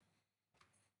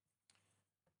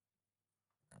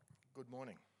Good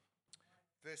morning.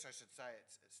 First, I should say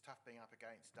it's tough being up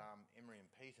against Emery and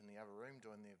Pete in the other room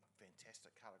doing their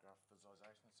fantastic colourgraph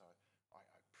visualisation, so I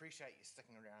appreciate you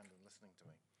sticking around and listening to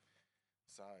me.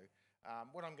 So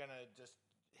what I'm going to just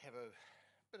have a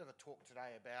bit of a talk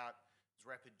today about is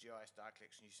rapid GIS data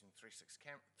collection using 360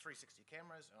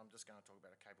 cameras, and I'm just going to talk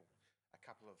about a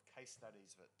couple of case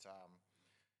studies that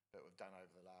we've done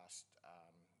over the last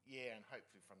year, and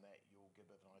hopefully from that you'll get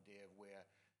a bit of an idea of where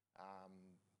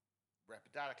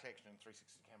rapid data collection and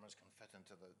 360 cameras can fit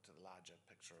into the larger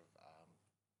picture of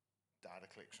data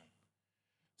collection.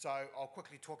 So I'll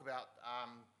quickly talk about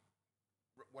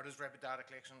what is rapid data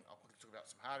collection. I'll quickly talk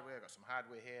about some hardware. I've got some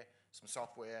hardware here, some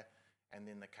software, and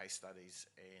then the case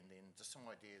studies, and then just some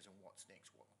ideas on what's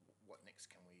next, what next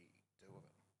can we do with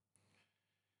it.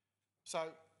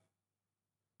 So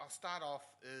I'll start off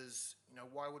is,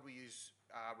 why would we use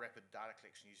rapid data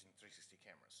collection using 360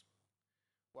 cameras?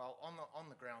 Well,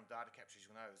 on the ground data capture, as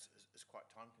you know, is quite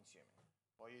time consuming.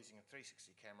 By using a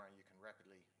 360 camera, you can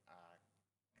rapidly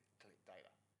collect data.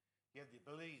 You have the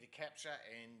ability to capture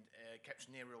and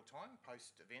capture near real time,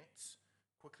 post events,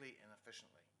 quickly and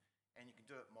efficiently. And you can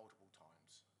do it multiple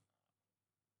times.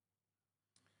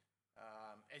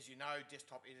 As you know,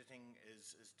 desktop editing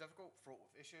is difficult, fraught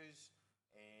with issues,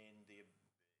 and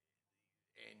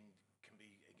can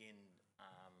be, again,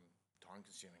 time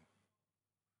consuming.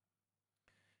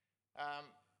 I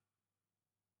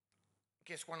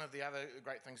guess one of the other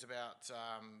great things about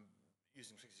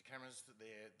using 360 cameras,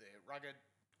 they're rugged,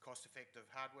 cost-effective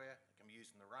hardware. They can be used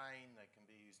in the rain, they can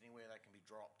be used anywhere, they can be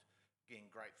dropped.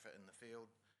 Again, great fit in the field.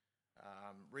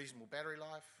 Reasonable battery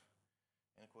life,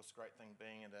 and of course the great thing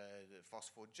being at a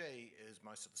FOSS4G is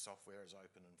most of the software is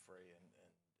open and free and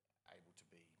able to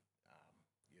be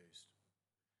used.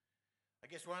 I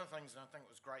guess one of the things, and I think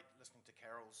it was great listening to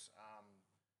Carol's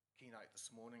keynote this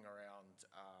morning around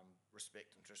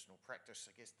respect and traditional practice.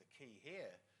 I guess the key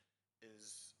here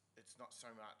is it's not so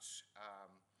much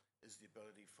is the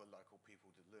ability for local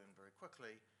people to learn very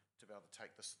quickly to be able to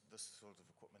take this sort of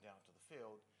equipment out to the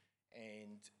field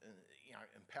and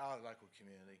empower the local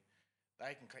community.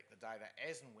 They can collect the data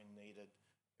as and when needed,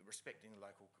 respecting the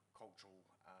local cultural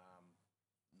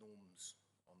norms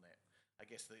on that. I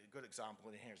guess the good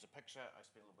example in here is a picture. I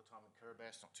spent a little bit of time in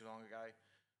Kiribati not too long ago.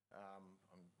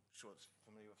 I'm sure it's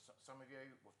familiar with some of you,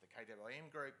 with the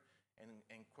KWM group,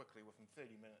 and quickly, within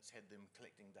 30 minutes, had them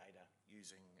collecting data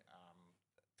using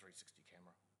 360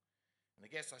 camera. And I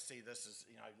guess I see this as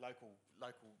local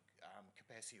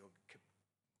capacity or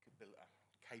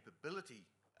capability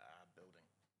building.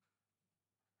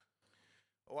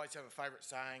 I always have a favourite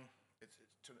saying.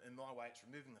 In my way, it's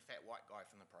removing the fat white guy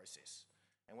from the process.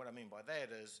 And what I mean by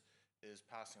that is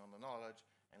passing on the knowledge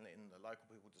and letting the local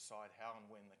people decide how and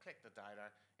when they collect the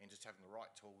data, and just having the right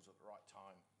tools at the right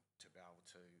time to be able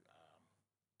to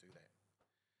do that.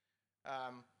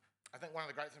 I think one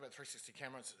of the great things about 360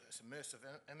 cameras is immersive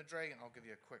imagery, and I'll give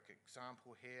you a quick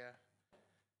example here.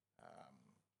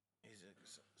 Here's an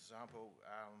example.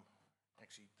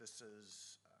 Actually, this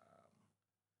is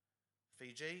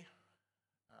Fiji,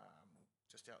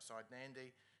 just outside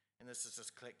Nandi, and this is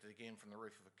just collected again from the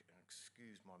roof of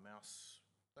excuse my mouse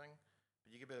thing, but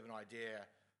you get a bit of an idea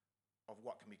of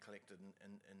what can be collected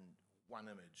in one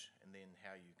image, and then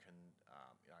how you can,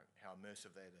 how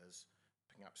immersive that is,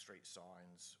 picking up street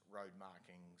signs, road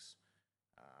markings,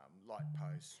 light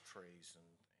posts, trees, and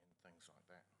things like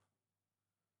that.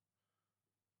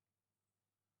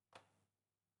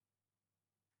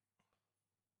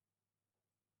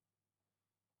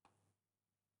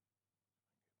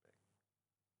 Get back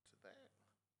to that.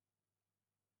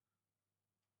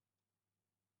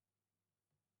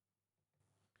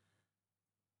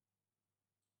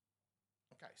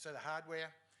 Okay, so the hardware.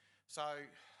 So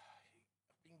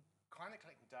I've been kind of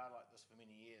collecting data like this for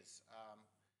many years.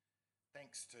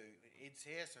 Thanks to Ed's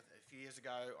here. So a few years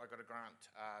ago, I got a grant.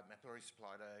 Mapillary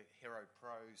supplied a Hero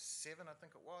Pro 7, I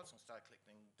think it was, and started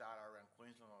collecting data around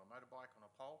Queensland on a motorbike on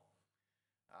a pole.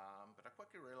 But I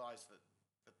quickly realised that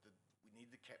we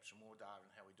needed to capture more data in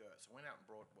how we do it. So I went out and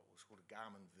brought what was called a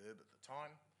Garmin Verb at the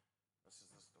time. This is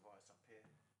this device up here.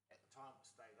 At the time, it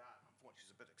stayed up.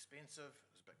 Unfortunately, it was a bit expensive,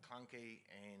 it was a bit clunky,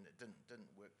 and it didn't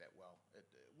work that well. It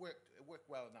worked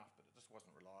well enough, but it just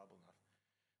wasn't reliable enough.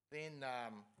 Then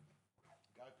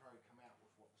GoPro came out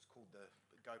with what was called the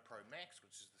GoPro Max,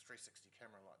 which is the 360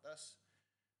 camera like this.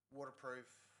 Waterproof,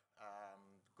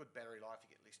 good battery life, you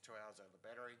get at least 2 hours out of the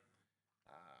battery,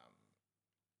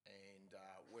 and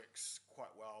works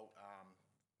quite well,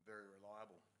 very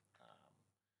reliable.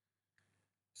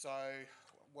 So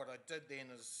what I did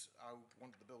then is I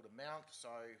wanted to build a mount.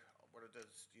 So what I did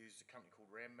is use a company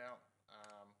called Ram Mount.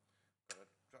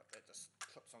 But that just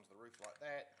clips onto the roof like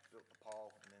that, built the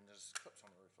pole, and then just clips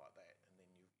on the roof like that, and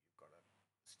then you've got a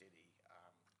steady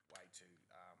way to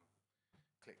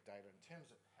collect data. In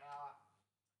terms of power,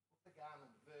 with the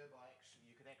Garmin Verb,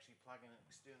 you could actually plug in an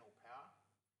external power,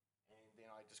 and then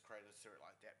I just created a serial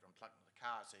adapter and plugged it into the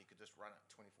car so you could just run it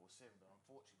 24/7, but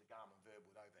unfortunately the Garmin Verb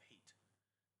would overheat,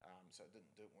 so it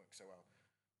didn't work so well.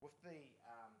 With the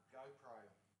GoPro,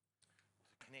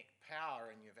 to connect power,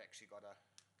 and you've actually got to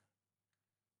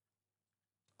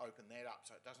open that up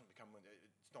so it doesn't become,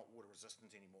 it's not water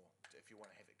resistant anymore if you want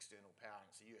to have external power, and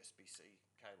it's a USB-C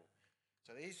cable.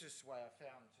 So the easiest way I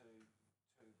found to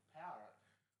power it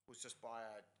was just buy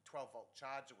a 12-volt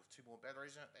charger with 2 more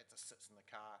batteries in it. That just sits in the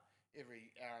car.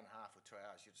 Every hour and a half or 2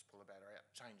 hours you just pull the battery out,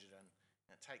 change it in, and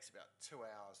it takes about 2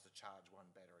 hours to charge one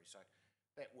battery. So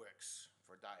that works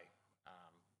for a day.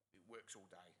 It works all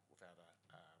day without a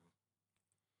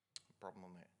problem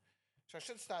on that. So I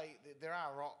should say there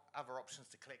are other options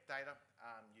to collect data.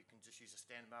 You can just use a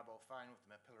standard mobile phone with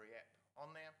the Mapillary app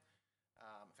on there.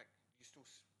 In fact, you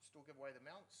still give away the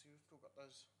mounts? You've still got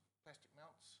those plastic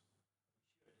mounts?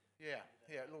 Yeah,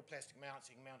 little plastic mounts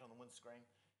you can mount on the windscreen.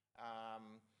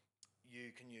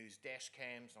 You can use dash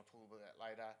cams, and I'll talk about that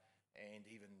later, and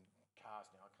even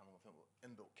cars now come with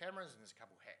inbuilt cameras, and there's a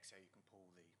couple of hacks how you can pull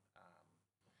the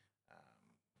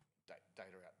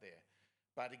data out there.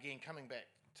 But again, coming back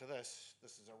to this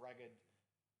is a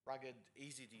rugged,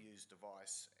 easy to use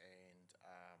device, and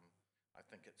I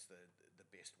think it's the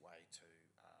best way to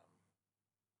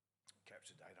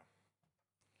capture data.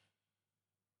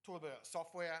 Talk about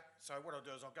software. So what I'll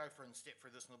do is I'll go through and step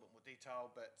through this in a little bit more detail,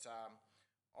 but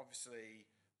obviously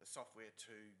the software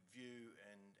to view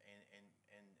and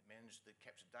manage the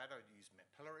captured data, I'd use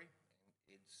Mapillary, and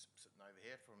Ed's sitting over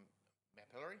here from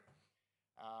Mapillary.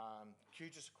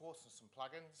 QGIS, of course, and some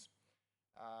plugins.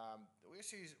 We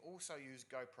also use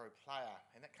GoPro Player,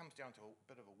 and that comes down to a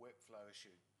bit of a workflow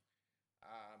issue.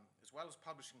 As well as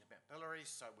publishing to Mapillary,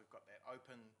 so we've got that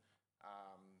open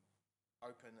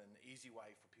and easy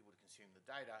way for people to consume the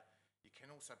data. You can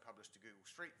also publish to Google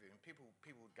Streetview, and people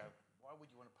would go, why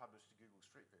would you want to publish to Google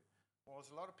Streetview? Well,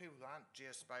 there's a lot of people that aren't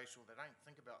geospatial, they don't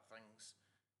think about things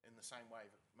in the same way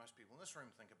that most people in this room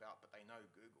think about, but they know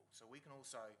Google. So we can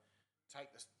also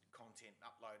take this content,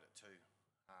 upload it to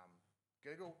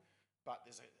Google, but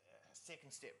there's a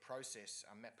second step process.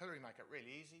 Mapillary make it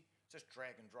really easy. Just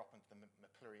drag and drop into the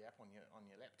Mapillary app on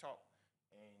your laptop,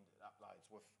 and it uploads.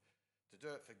 To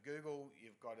do it for Google,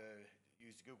 you've got to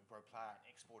use the Google Pro Player and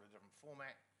export a different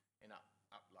format and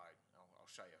upload.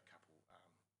 I'll show you a couple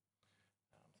things.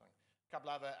 A couple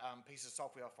other pieces of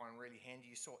software I find really handy.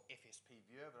 You saw FSP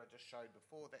Viewer that I just showed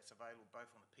before. That's available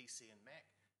both on the PC and Mac.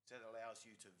 So that allows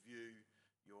you to view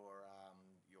your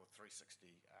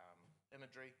 360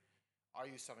 imagery. I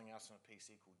use something else on a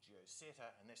PC called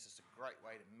GeoSetter, and that's just a great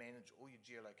way to manage all your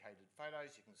geolocated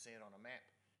photos. You can see it on a map,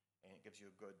 and it gives you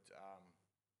a good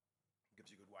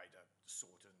way to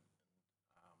sort and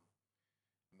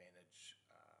manage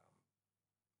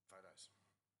photos.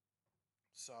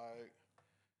 So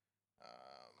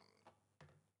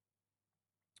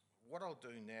what I'll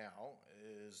do now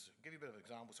is give you a bit of an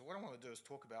example. So what I want to do is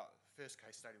talk about the first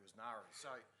case study was Nauru.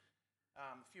 So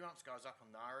a few months ago I was up on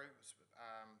Nauru.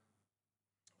 I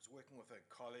was working with a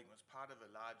colleague. It was part of a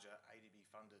larger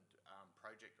ABD-funded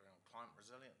project around climate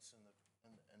resilience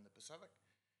in the Pacific.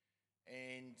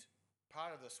 And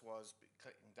part of this was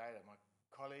collecting data. My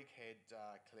colleague had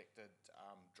collected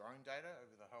drone data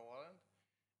over the whole island,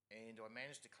 and I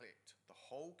managed to collect the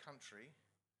whole country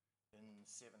in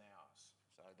 7 hours.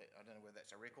 So I don't know whether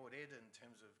that's a record, Ed, in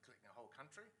terms of collecting a whole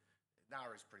country.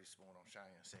 Nauru is pretty small, and I'll show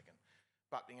you in a second.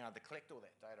 But being able to collect all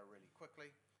that data really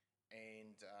quickly,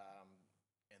 and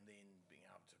then being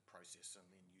able to process and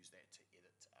then use that to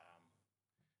edit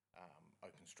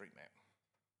OpenStreetMap.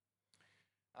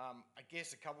 I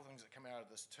guess a couple of things that come out of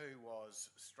this too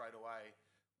was straight away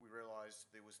we realised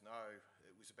it was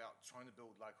about trying to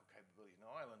build local capability in the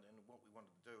island, and what we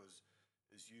wanted to do is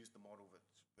use the model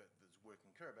that's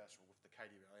working Kiribati with the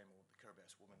KWLM, or the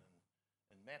Kiribati women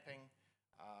in mapping,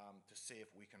 to see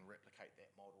if we can replicate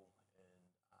that model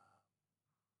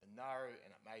in Nauru,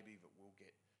 and it may be that we'll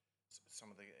get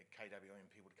some of the KWLM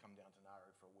people to come down to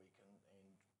Nauru for a week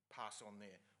and pass on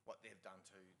what they've done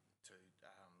to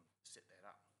set that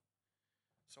up.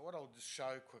 So what I'll just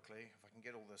show quickly, if I can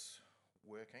get all this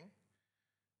working,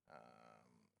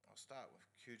 I'll start with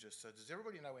QGIS. So does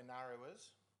everybody know where Nauru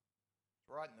is? It's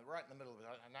right in the middle of it.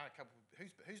 I know a couple.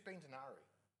 Who's been to Nauru?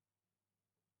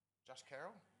 Just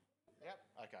Carol? Yep.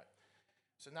 Okay.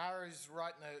 So Nauru is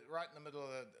right in the middle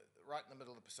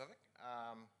of the Pacific.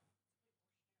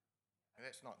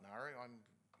 that's not Nauru.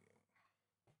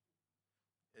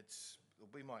 It'll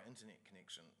be my internet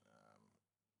connection.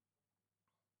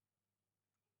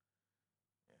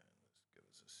 Yeah, let's give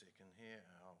us a second here.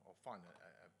 I'll find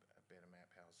a better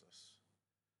map. How's this?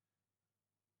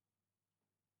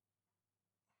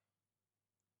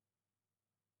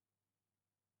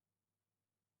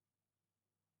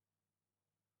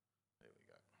 There we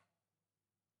go.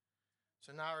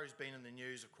 So Nauru's been in the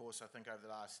news, of course, I think over the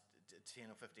last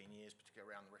 10 or 15 years, particularly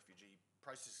around the refugee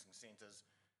processing centres,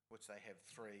 which they have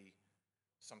three.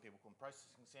 Some people call them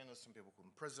processing centres, some people call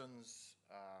them prisons.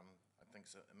 I think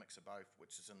it's a mix of both,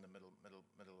 which is in the middle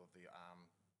of the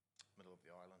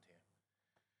island here.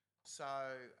 So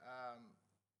I'll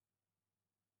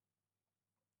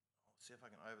see if I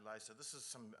can overlay. So this is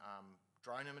some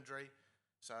drone imagery.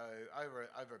 So over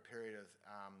a period of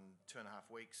 2.5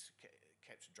 weeks,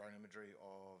 captured drone imagery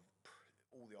of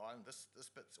all the island. This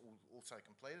bit's also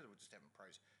completed. We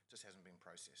just hasn't been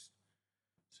processed.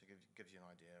 So it gives you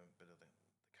an idea, a bit of the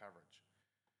coverage.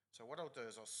 So what I'll do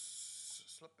is I'll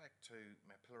slip back to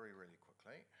Mapillary really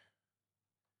quickly.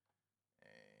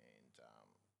 And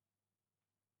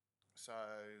so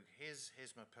here's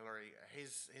Mapillary.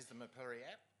 Here's the Mapillary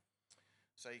app.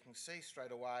 So you can see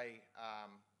straight away. I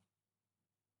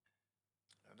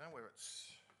don't know where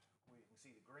you can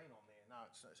see the green on there. No,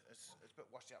 it's a bit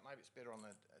washed out. Maybe it's better on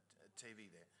the TV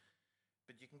there.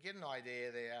 But you can get an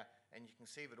idea there, and you can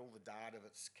see that all the data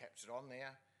that's captured on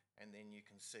there, and then you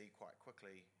can see quite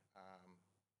quickly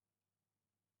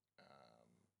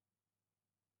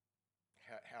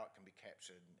how it can be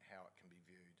captured and how it can be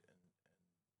viewed in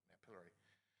Mapillary.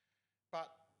 But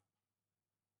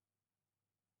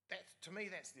to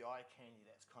me, that's the eye candy.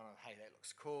 That's kind of, hey, that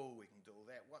looks cool. We can do all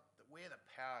that. Where the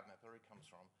power of Mapillary comes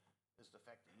from is the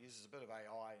fact that it uses a bit of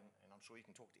AI, and I'm sure you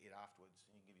can talk to Ed afterwards, and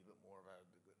he can give you a bit more of a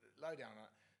lowdown on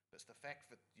it. But it's the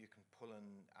fact that you can pull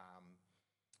in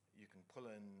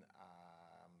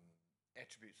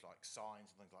attributes like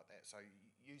signs and things like that. So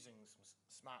using some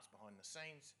smarts behind the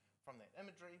scenes from that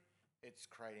imagery, it's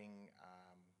creating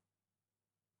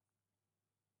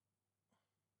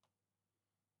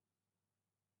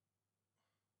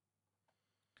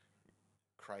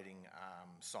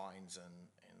signs and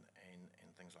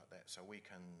things like that. So we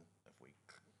can, if we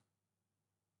click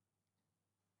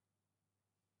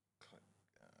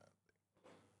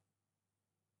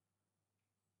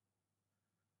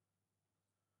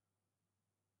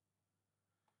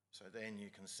so then you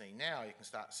can see now, you can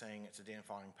start seeing it's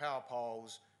identifying power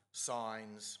poles,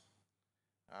 signs,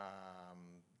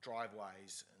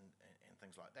 driveways, and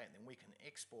things like that. And then we can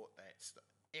export that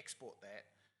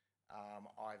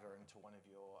either into one of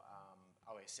your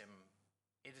OSM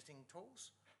editing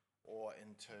tools or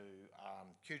into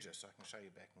QGIS. So I can show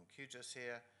you back in QGIS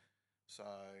here. So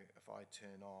if I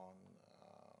turn on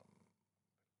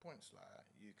points layer,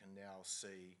 you can now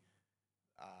see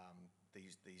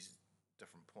these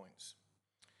different points.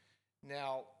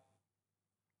 Now,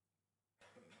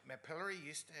 Mapillary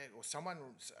used to, a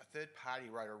third party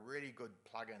wrote a really good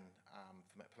plugin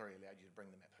for Mapillary, allowed you to bring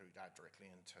the Mapillary data directly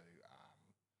into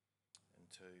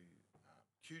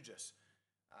QGIS.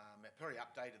 Mapillary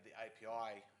updated the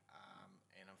API,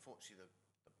 and unfortunately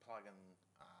the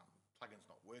plugin's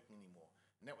not working anymore.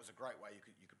 And that was a great way you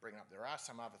could bring it up. There are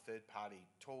some other third-party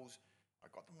tools. I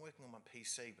got them working on my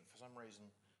PC, but for some reason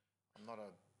I'm not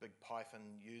a big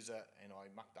Python user, and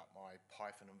I mucked up my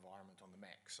Python environment on the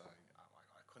Mac, so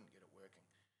I couldn't get it working.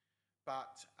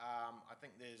 But I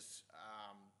think there is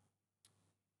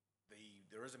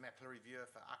a Mapillary viewer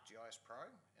for ArcGIS Pro,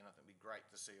 and I think it'd be great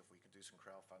to see if we could do some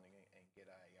crowdfunding and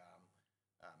get a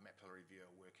Mapillary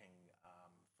viewer working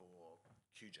for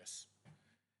QGIS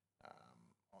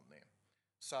on there.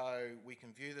 So we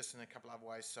can view this in a couple other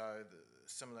ways. So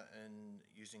similar in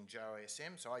using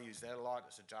JOSM. So I use that a lot.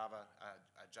 It's a Java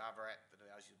app that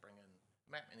allows you to bring in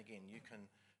map. And again, you can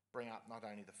bring up not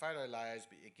only the photo layers,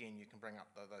 but again, you can bring up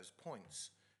those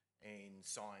points and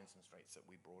signs and streets that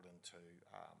we brought into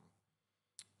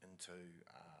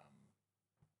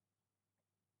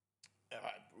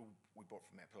we brought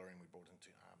from Mapillary and we brought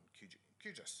into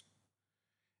QGIS.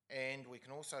 And we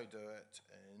can also do it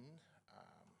in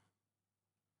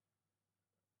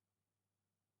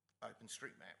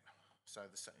OpenStreetMap. So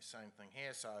the same thing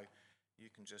here. So you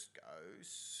can just go,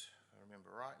 if I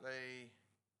remember rightly,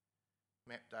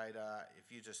 map data.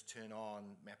 If you just turn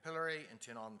on Mapillary and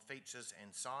turn on features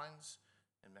and signs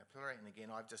in Mapillary, and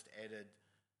again, I've just added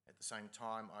at the same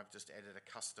time, I've just added a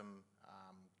custom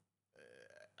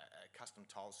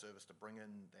tile service to bring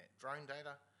in that drone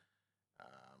data.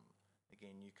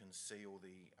 Again, you can see all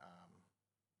the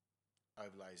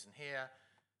overlays in here.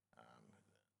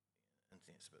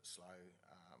 internet's a bit slow,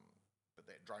 but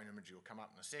that drone imagery will come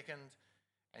up in a second,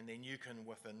 and then you can,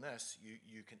 within this,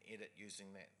 you can edit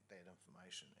using that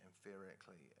information. And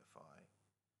theoretically, if I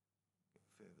get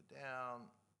further down,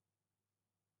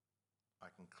 I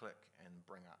can click and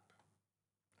bring up,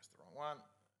 that's the wrong one.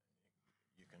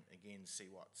 You can again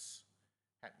see what's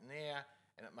happening there,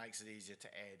 and it makes it easier to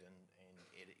add and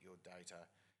edit your data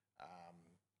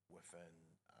within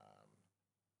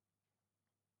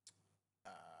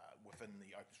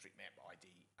the OpenStreetMap ID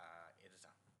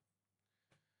editor.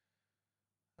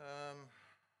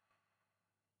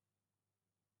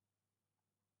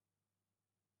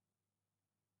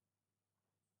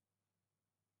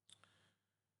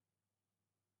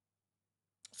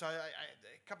 So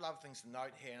a couple other things to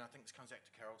note here, and I think this comes back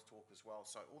to Carol's talk as well.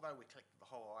 So although we collected the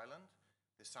whole island,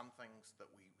 there's some things that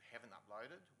we haven't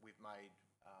uploaded. We've made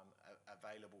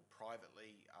available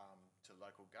privately to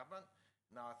local government,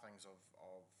 and other things of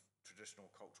traditional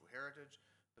cultural heritage,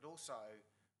 but also,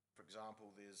 for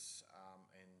example, there's,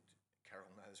 and Carol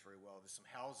knows very well, there's some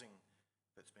housing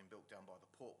that's been built down by the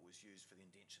port, was used for the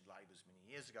indentured labourers many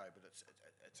years ago, but it's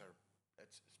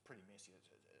pretty messy.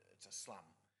 It's a slum.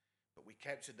 But we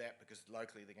captured that because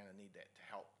locally they're going to need that to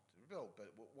help to build, but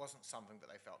it wasn't something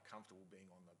that they felt comfortable being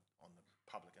on the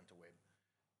public interweb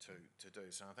to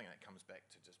do. So I think that comes back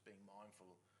to just being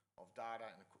mindful of data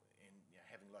and you know,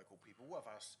 having local people with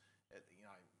us. You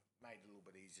know, made it a little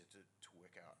bit easier to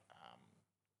work out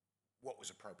what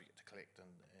was appropriate to collect and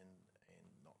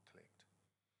not collect.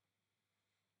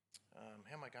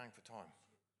 How am I going for time?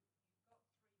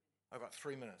 I've got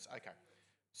 3 minutes. Okay.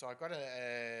 So I've got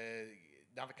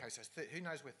another case. Who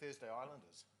knows where Thursday Island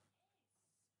is?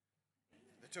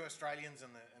 The two Australians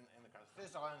in the coast.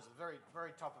 Thursday Island is the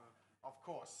very top of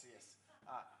course, yes.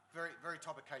 Very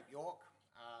top of Cape York,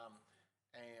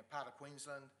 and part of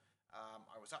Queensland.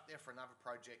 I was up there for another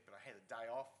project, but I had a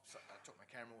day off, so I took my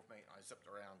camera with me. I zipped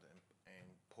around and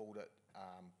pulled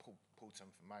some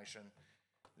information.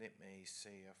 Let me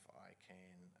see if I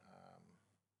can.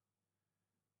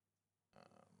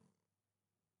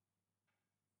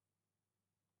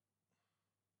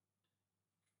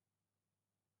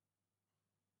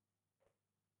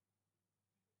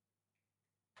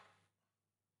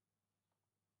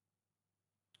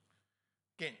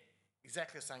 Again,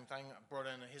 exactly the same thing. I brought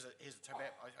in, here's a tab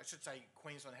app. I should say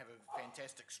Queensland have a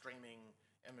fantastic streaming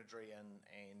imagery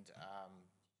and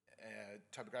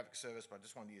topographic service, but I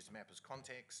just wanted to use the map as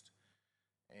context.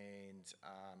 And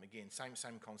again,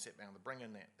 same concept now to bring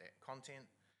in that content.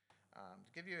 To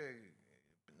give you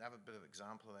another bit of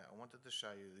example of that, I wanted to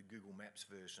show you the Google Maps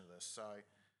version of this. So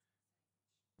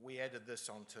we added this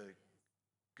onto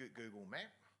Google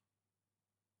Map.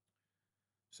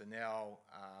 So now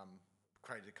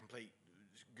created a complete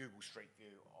Google Street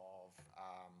View of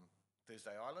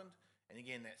Thursday Island. And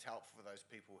again, that's helpful for those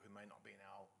people who may not be in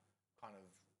our kind of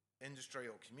industry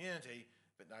or community,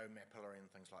 but know Mapillary and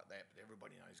things like that. But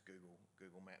everybody knows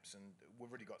Google Maps, and we've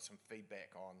already got some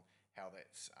feedback on how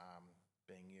that's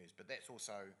being used. But that's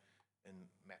also in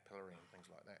Mapillary and things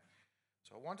like that.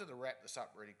 So I wanted to wrap this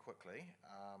up really quickly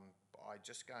by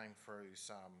just going through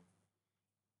some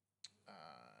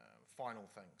final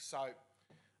things. So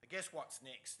I guess what's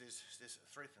next is there's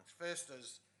three things. First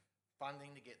is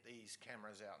funding to get these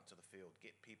cameras out into the field,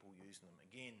 get people using them.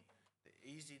 Again, they're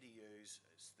easy to use,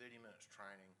 it's 30 minutes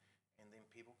training, and then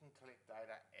people can collect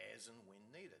data as and when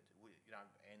needed, you know,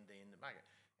 and then make it.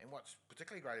 And what's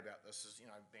particularly great about this is, you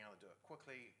know, being able to do it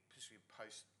quickly, especially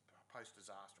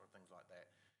post-disaster or things like that.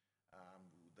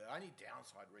 The only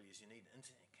downside really is you need an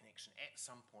internet connection at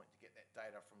some point to get that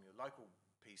data from your local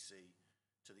PC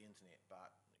to the internet,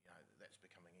 but you know, that's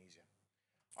becoming easier.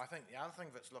 I think the other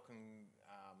thing that's looking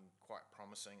quite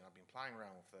promising, I've been playing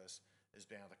around with this, is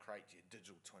being able to create your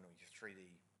digital twin or your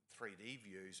 3D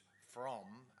views from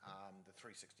the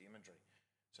 360 imagery.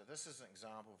 So this is an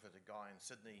example that a guy in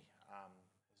Sydney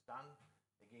has done,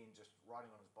 again just riding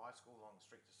on his bicycle along the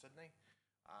streets of Sydney.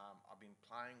 I've been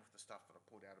playing with the stuff that I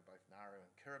pulled out of both Nauru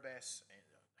and Kiribati, and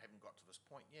haven't got to this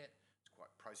point yet. It's quite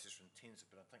processor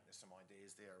intensive, but I think there's some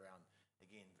ideas there around,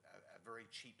 again, a very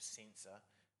cheap sensor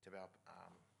to be able to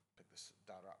pick this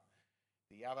data up.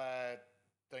 The other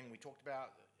thing we talked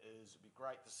about is it'd be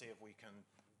great to see if we can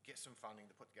get some funding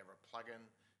to put together a plugin.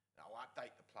 I'll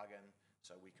update the plugin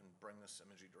so we can bring this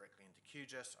imagery directly into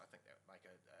QGIS. I think that would make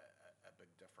a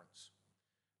big difference.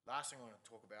 Last thing I want to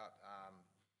talk about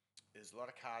is a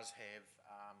lot of cars have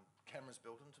cameras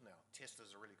built into them now.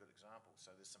 Tesla's a really good example.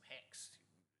 So there's some hacks.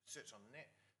 Search on the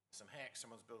net. Some hacks.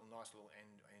 Someone's built a nice little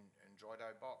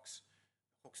Androido box,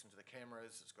 hooks into the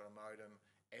cameras. It's got a modem,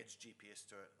 adds GPS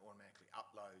to it, automatically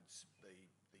uploads the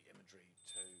imagery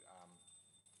to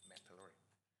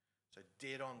So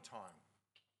dead on time.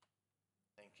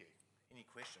 Thank you. Any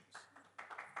questions?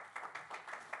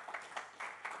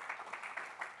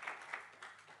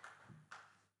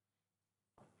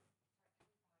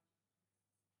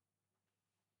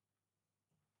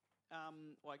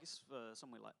 Well, I guess for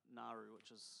somewhere like Nauru,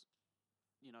 which is,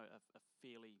 you know, a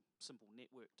fairly simple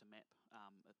network to map,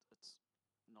 it's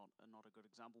not a good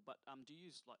example. But do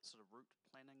you use like sort of route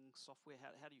planning software?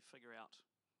 How do you figure out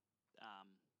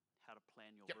how to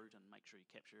plan your route and make sure you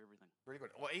capture everything? Very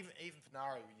good. Well, even for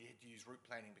Nauru, you had to use route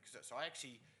planning because so I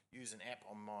actually use an app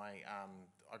on my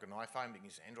I got an iPhone, but you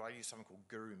can use Android. I use something called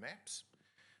Guru Maps.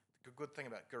 The good thing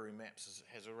about Guru Maps is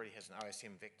it already has an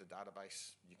OSM vector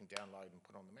database you can download and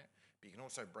put on the map. But you can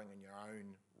also bring in your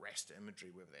own raster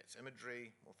imagery, whether that's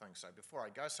imagery or things. So before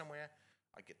I go somewhere,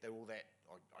 I get all that.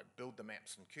 I build the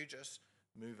maps in QGIS,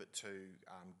 move it to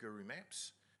Guru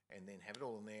Maps, and then have it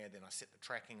all in there. Then I set the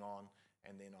tracking on,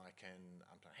 and then I can.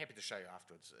 I'm happy to show you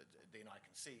afterwards. Then I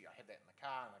can see. I have that in the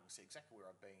car, and I can see exactly where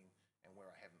I've been and where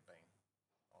I haven't been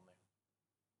on there.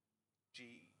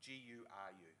 GURU.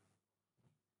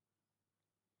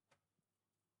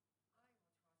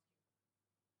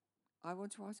 I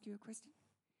want to ask you a question.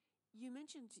 You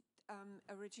mentioned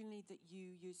originally that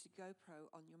you used a GoPro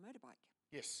on your motorbike.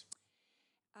 Yes.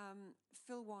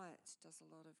 Phil Wyatt does a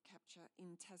lot of capture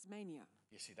in Tasmania.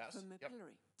 Yes, he does. For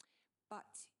Mapillary. Yep.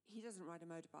 But he doesn't ride a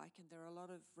motorbike, and there are a lot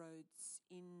of roads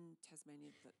in Tasmania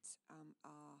that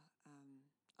are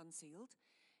unsealed.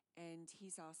 And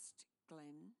he's asked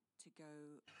Glenn to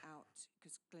go out,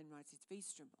 because Glenn rides his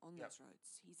V-Strom on those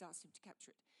roads. He's asked him to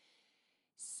capture it.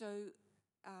 So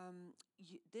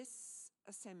this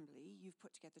assembly you've put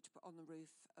together to put on the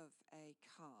roof of a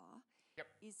car,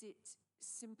 is it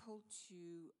simple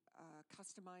to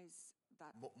customize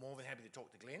that? More than happy to talk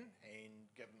to Glenn and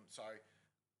give him, so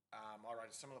I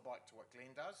ride a similar bike to what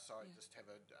Glenn does, so I just have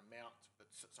a mount that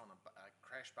sits on a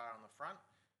crash bar on the front.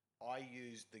 I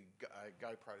use the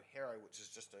GoPro Hero, which is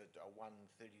just a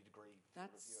 130-degree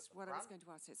That's what I was going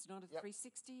to ask. It's not a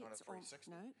 360? Not a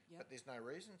 360. No, But there's no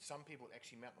reason. Some people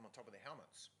actually mount them on top of their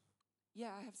helmets.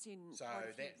 Yeah, I have seen So quite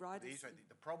a few riders.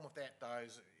 the problem with that, though,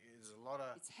 is a lot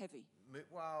of... It's heavy.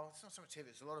 Well, it's not so much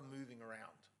heavy. It's a lot of moving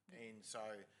around. And so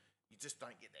you just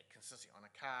don't get that consistency on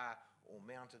a car or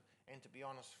mounted. And to be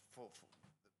honest, for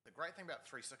the great thing about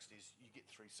 360 is you get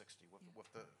 360.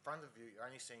 With the front of view, you're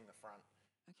only seeing the front.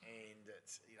 Okay. And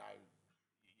it's, you know,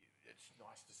 it's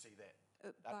nice to see that.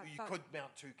 You could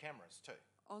mount two cameras too.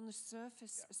 On the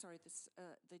surface,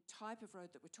 the type of road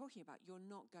that we're talking about, you're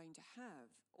not going to have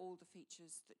all the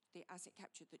features, that the asset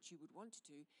capture that you would want to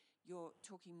do. You're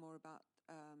talking more about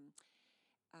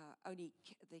only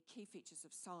the key features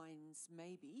of signs,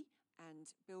 maybe, and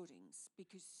buildings,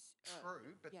 because...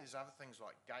 True, but there's other things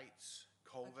like gates,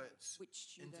 culverts,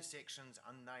 intersections,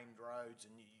 unnamed roads,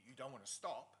 and you don't want to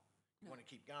stop. You want to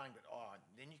keep going, but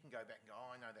then you can go back and go,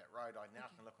 I know that road. I now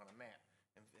can look on a map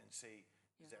and see,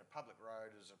 is that a public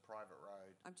road, is it a private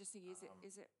road? I'm just thinking, is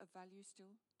it a value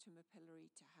still to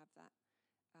Mapillary to have that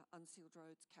unsealed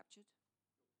roads captured?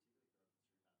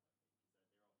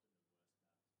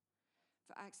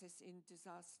 For access in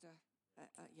disaster,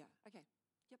 okay.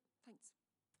 Yep, thanks.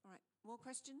 All right, more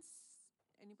questions?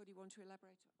 Anybody want to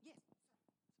elaborate? Yes.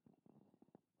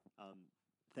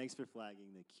 Thanks for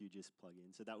flagging the QGIS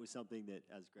plugin. So that was something that,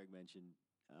 as Greg mentioned,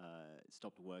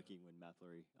 stopped working when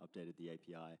Mapillary updated the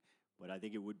API. But I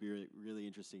think it would be really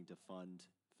interesting to fund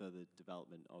further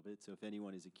development of it. So if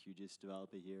anyone is a QGIS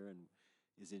developer here and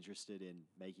is interested in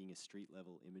making a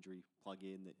street-level imagery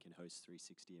plugin that can host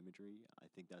 360 imagery,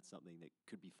 I think that's something that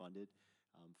could be funded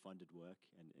work,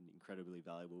 and incredibly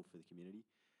valuable for the community.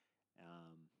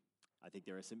 I think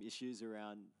there are some issues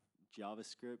around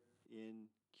JavaScript in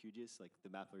QGIS, like the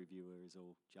Mapillary viewer is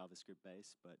all JavaScript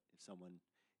based, but if someone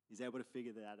is able to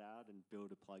figure that out and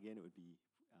build a plugin, it would be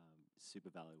super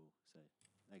valuable. So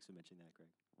thanks for mentioning that, Greg.